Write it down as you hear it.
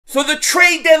So the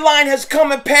trade deadline has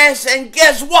come and passed, and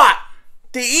guess what?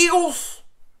 The Eagles,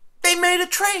 they made a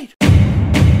trade.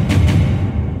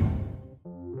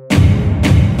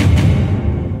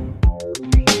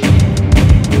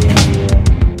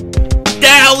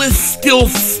 Dallas still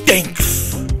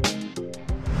stinks.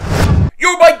 Yo,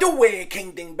 everybody, the way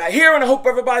King Dingbat here, and I hope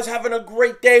everybody's having a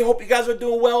great day. Hope you guys are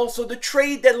doing well. So the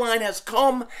trade deadline has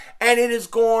come, and it is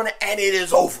gone, and it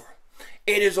is over.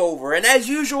 It is over. And as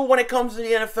usual, when it comes to the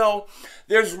NFL,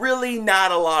 there's really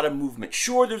not a lot of movement.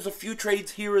 Sure, there's a few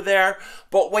trades here or there,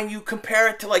 but when you compare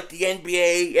it to like the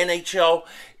NBA, NHL,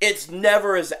 it's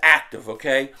never as active,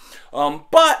 okay?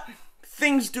 But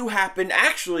things do happen.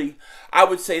 Actually, I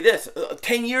would say this.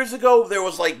 10 years ago, there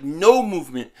was like no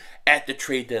movement at the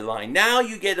trade deadline. Now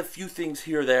you get a few things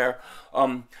here or there.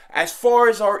 As far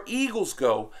as our Eagles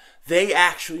go, they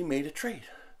actually made a trade.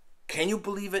 Can you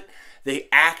believe it? They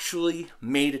actually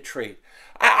made a trade.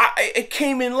 It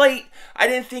came in late. I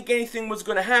didn't think anything was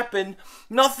going to happen.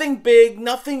 Nothing big,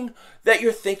 nothing that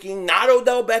you're thinking. Not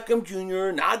Odell Beckham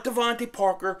Jr., not Devontae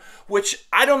Parker, which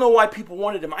I don't know why people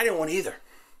wanted him. I didn't want either.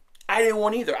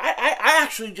 I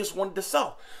actually just wanted to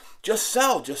sell. Just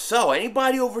sell.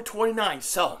 Anybody over 29,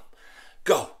 sell them.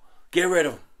 Go. Get rid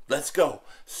of them. Let's go.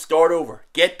 Start over.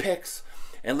 Get picks,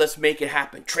 and let's make it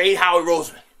happen. Trade Howie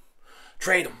Roseman.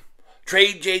 Trade him.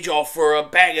 Trade J-Jaw for a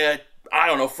bag of, I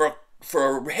don't know, for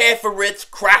half a Ritz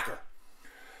cracker.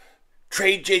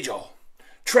 Trade J-Jaw.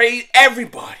 Trade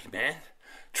everybody, man.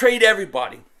 Trade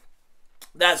everybody.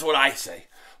 That's what I say.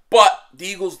 But the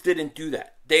Eagles didn't do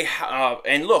that.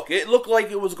 And look, it looked like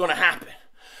it was going to happen.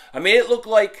 I mean, it looked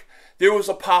like there was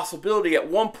a possibility at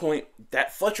one point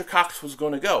that Fletcher Cox was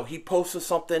going to go. He posted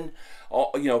something,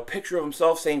 picture of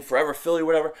himself saying "Forever Philly,"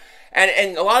 whatever,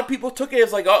 and a lot of people took it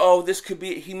as like, this could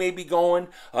be, he may be going.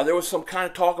 There was some kind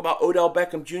of talk about Odell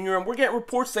Beckham Jr., and we're getting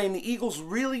reports saying the Eagles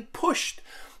really pushed.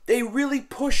 They really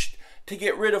pushed to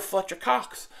get rid of Fletcher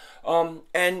Cox,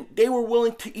 and they were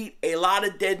willing to eat a lot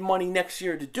of dead money next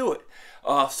year to do it.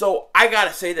 So I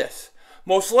gotta say this: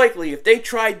 most likely, if they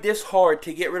tried this hard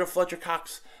to get rid of Fletcher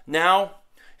Cox now,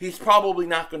 he's probably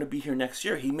not going to be here next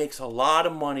year. He makes a lot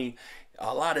of money,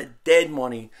 a lot of dead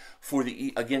money for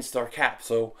against our cap.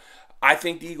 So I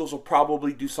think the Eagles will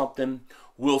probably do something.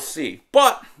 We'll see.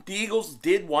 But the Eagles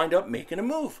did wind up making a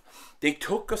move. They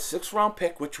took a 6th-round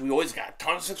pick, which we always got a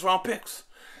ton of 6th-round picks,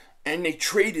 and they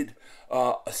traded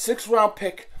a 6th-round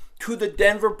pick to the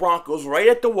Denver Broncos right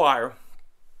at the wire,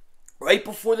 right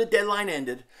before the deadline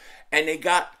ended, and they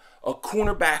got a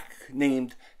cornerback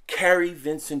named Kary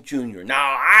Vincent Jr.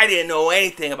 Now, I didn't know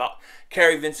anything about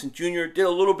Kary Vincent Jr. Did a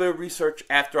little bit of research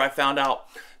after I found out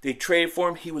they traded for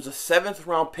him. He was a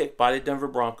 7th-round pick by the Denver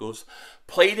Broncos,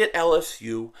 played at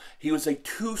LSU. He was a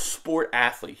 2-sport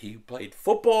athlete. He played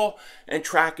football and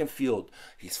track and field.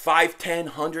 He's 5'10",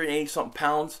 180-something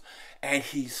pounds, and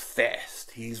he's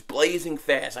fast. He's blazing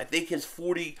fast. I think his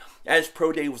 40 at his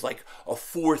pro day was like a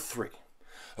 4.3.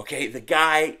 Okay, the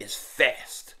guy is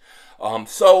fast.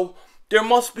 So there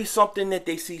must be something that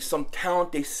they see, some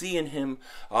talent they see in him.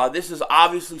 This is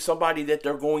obviously somebody that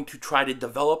they're going to try to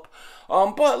develop.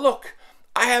 But look,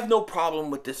 I have no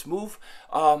problem with this move.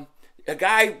 A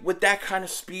guy with that kind of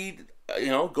speed,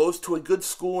 goes to a good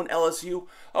school in LSU.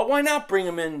 Why not bring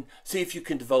him in, see if you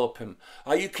can develop him?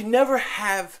 You can never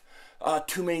have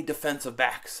too many defensive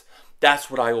backs. That's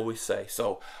what I always say.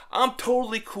 So I'm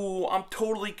totally cool. I'm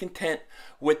totally content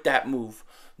with that move.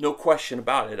 No question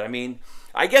about it. I mean,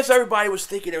 I guess everybody was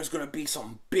thinking there was going to be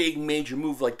some big major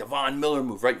move like the Von Miller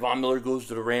move, right? Von Miller goes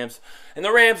to the Rams. And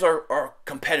the Rams are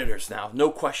competitors now. No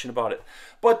question about it.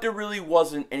 But there really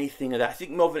wasn't anything of that. I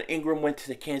think Melvin Ingram went to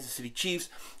the Kansas City Chiefs.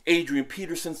 Adrian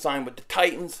Peterson signed with the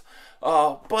Titans.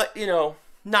 But,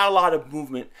 not a lot of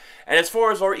movement. And as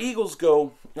far as our Eagles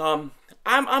go,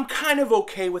 I'm kind of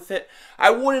okay with it.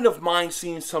 I wouldn't have mind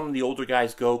seeing some of the older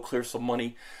guys go, clear some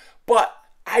money. But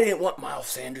I didn't want Miles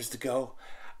Sanders to go.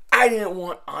 I didn't even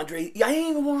want Andre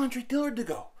Dillard to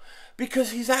go,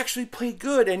 because he's actually played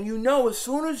good. And as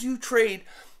soon as you trade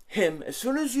him, as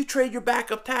soon as you trade your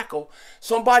backup tackle,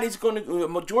 somebody's going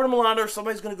to, Jordan Mailata, or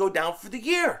somebody's going to go down for the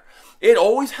year. It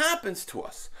always happens to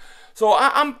us. So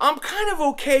I'm kind of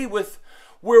okay with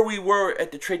where we were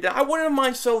at the trade. I wouldn't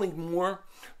mind selling more,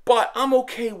 but I'm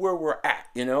okay where we're at,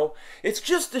 It's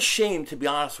just a shame, to be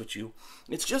honest with you.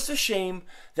 It's just a shame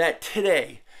that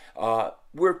today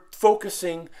we're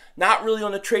focusing not really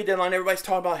on the trade deadline. Everybody's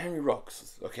talking about Henry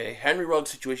Ruggs, okay? Henry Ruggs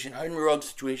situation. It's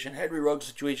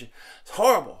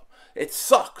horrible. It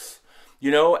sucks,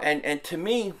 And to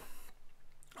me,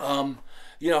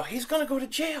 he's going to go to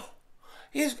jail.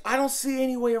 I don't see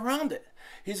any way around it.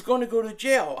 he's going to go to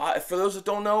jail. For those that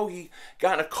don't know, he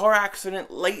got in a car accident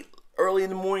early in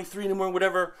the morning, 3 in the morning,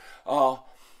 whatever.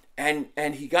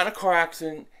 And he got in a car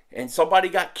accident, and somebody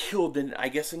got killed in, I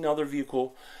guess, another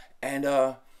vehicle.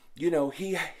 And you know,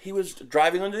 he was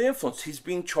driving under the influence. He's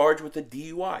being charged with a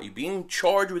DUI. Being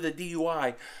charged with a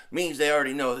DUI means they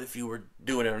already know if you were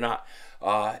doing it or not.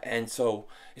 And so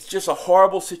it's just a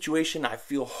horrible situation. I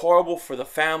feel horrible for the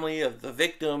family of the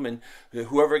victim and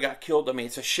whoever got killed. I mean,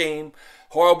 it's a shame.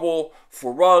 Horrible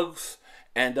for RUGGS.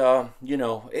 And, you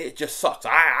know, it just sucks.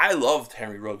 I loved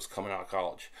Henry RUGGS coming out of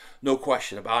college. No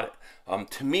question about it.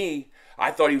 To me, I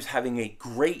thought he was having a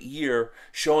great year,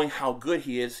 showing how good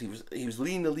he is. He was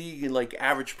leading the league in like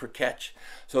average per catch.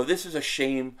 So this is a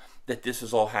shame that this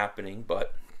is all happening,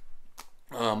 but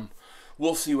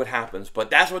we'll see what happens. But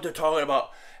that's what they're talking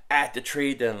about at the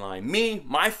trade deadline.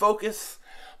 My focus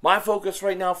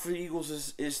right now for the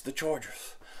Eagles is the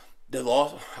Chargers. The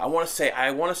I want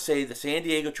to say the San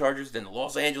Diego Chargers, then the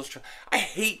Los Angeles Chargers. I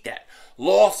hate that.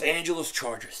 Los Angeles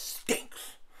Chargers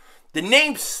stinks. The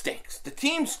name stinks. The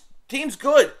team's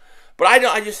good, but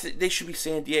I just they should be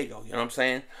San Diego. You know what I'm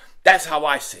saying? That's how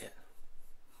I say it.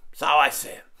 That's how I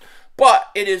say it. But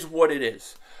it is what it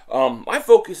is. My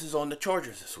focus is on the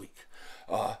Chargers this week.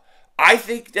 I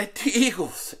think that the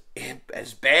Eagles,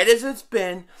 as bad as it's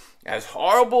been, as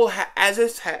horrible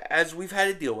as we've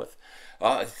had to deal with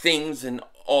things and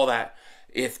all that,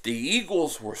 if the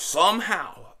Eagles were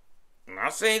somehow, I'm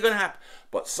not saying it's going to happen,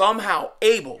 but somehow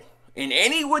able in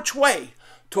any which way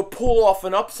to pull off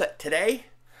an upset Sunday,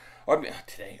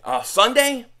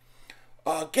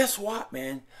 guess what,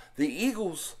 man? The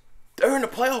Eagles, they're in the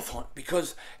playoff hunt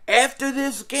because after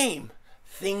this game,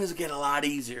 things get a lot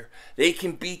easier. They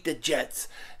can beat the Jets.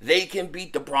 They can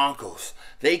beat the Broncos.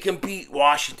 They can beat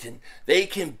Washington. They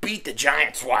can beat the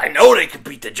Giants. Well, I know they can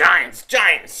beat the Giants.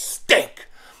 Giants stink.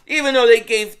 Even though they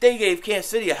gave Kansas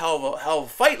City a hell of a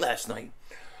fight last night.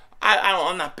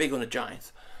 I'm not big on the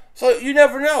Giants. So you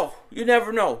never know. You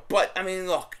never know. But, I mean,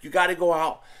 look, you got to go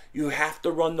out. You have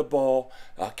to run the ball.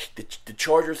 The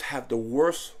Chargers have the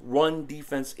worst run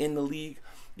defense in the league.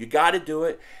 You got to do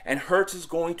it. And Hurts is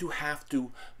going to have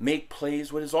to make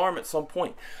plays with his arm at some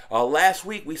point. Last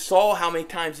week, we saw how many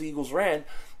times the Eagles ran.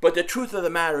 But the truth of the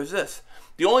matter is this.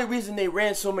 The only reason they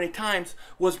ran so many times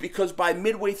was because by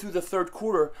midway through the third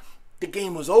quarter, the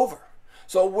game was over.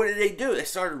 So what did they do? They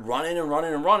started running and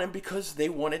running and running because they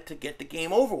wanted to get the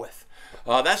game over with.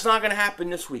 That's not going to happen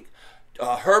this week.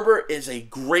 Herbert is a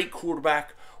great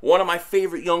quarterback, one of my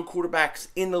favorite young quarterbacks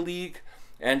in the league,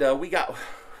 and we got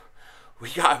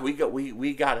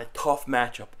a tough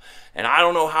matchup. And I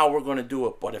don't know how we're going to do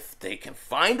it, but if they can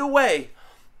find a way,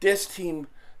 this team,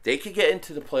 they could get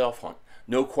into the playoff hunt.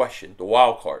 No question. The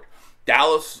wild card.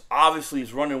 Dallas obviously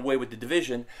is running away with the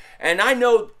division, and I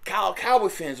know Cowboy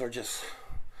fans are just,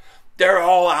 they're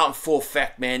all out in full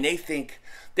effect, man. They think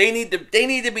they need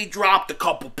to be dropped a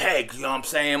couple pegs, you know what I'm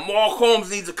saying? Mark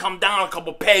Holmes needs to come down a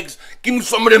couple pegs. Give me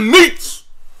some of them meats.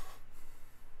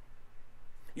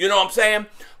 You know what I'm saying?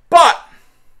 But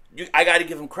I got to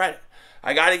give them credit.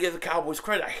 I got to give the Cowboys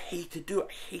credit. I hate to do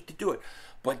it.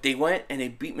 But they went and they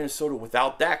beat Minnesota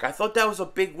without Dak. I thought that was a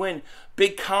big win,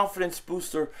 big confidence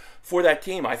booster for that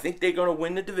team. I think they're going to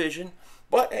win the division.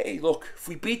 But, hey, look, if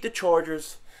we beat the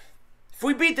Chargers,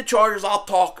 I'll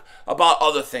talk about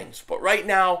other things. But right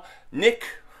now, he's Nick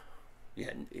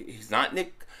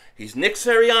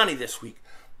Sirianni this week.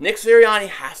 Nick Sirianni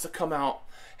has to come out,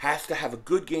 has to have a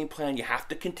good game plan. You have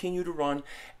to continue to run,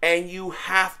 and you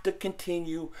have to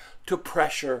continue to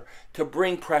pressure, to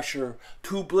bring pressure,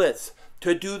 to blitz,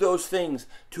 to do those things,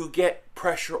 to get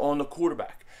pressure on the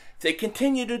quarterback. If they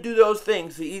continue to do those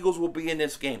things, the Eagles will be in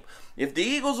this game. If the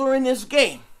Eagles are in this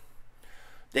game,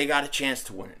 they got a chance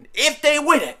to win it. If they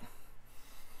win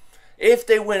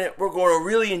it, we're going to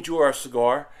really enjoy our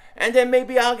cigar, and then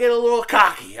maybe I'll get a little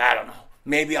cocky. I don't know.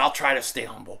 Maybe I'll try to stay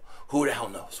humble. Who the hell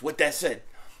knows? With that said,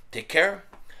 take care.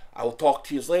 I will talk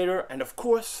to you later, and of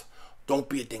course, don't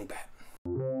be a dingbat.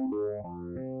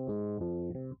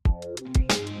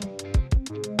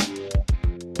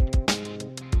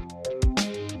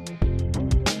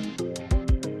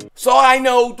 So I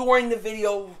know during the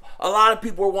video, a lot of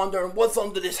people were wondering what's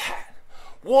under this hat.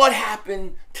 What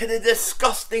happened to the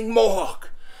disgusting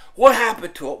mohawk? What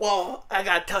happened to it? Well, I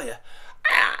gotta tell you,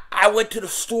 I went to the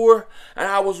store and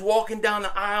I was walking down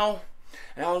the aisle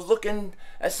and I was looking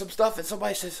at some stuff and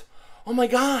somebody says, "Oh my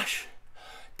gosh,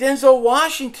 Denzel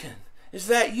Washington, is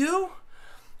that you?"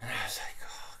 And I was like,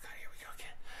 "Oh God, here we go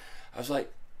again." I was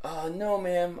like, "No,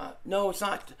 ma'am, no, it's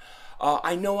not.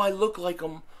 I know I look like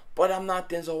him, but I'm not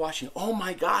Denzel Washington." "Oh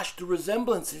my gosh, the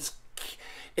resemblance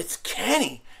it's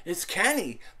Kenny. It's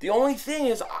Kenny. The only thing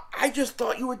is, I just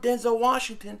thought you were Denzel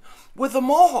Washington with a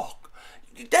mohawk.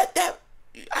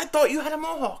 I thought you had a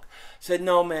mohawk. Said,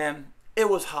 no, man, it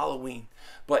was Halloween.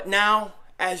 But now,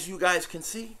 as you guys can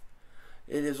see,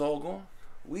 it is all gone.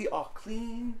 We are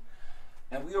clean,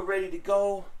 and we are ready to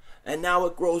go. And now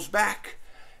it grows back.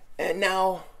 And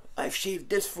now I've shaved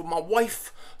this for my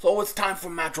wife. So it's time for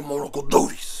matrimonial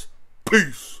duties.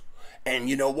 Peace. And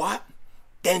you know what?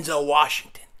 Denzel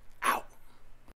Washington.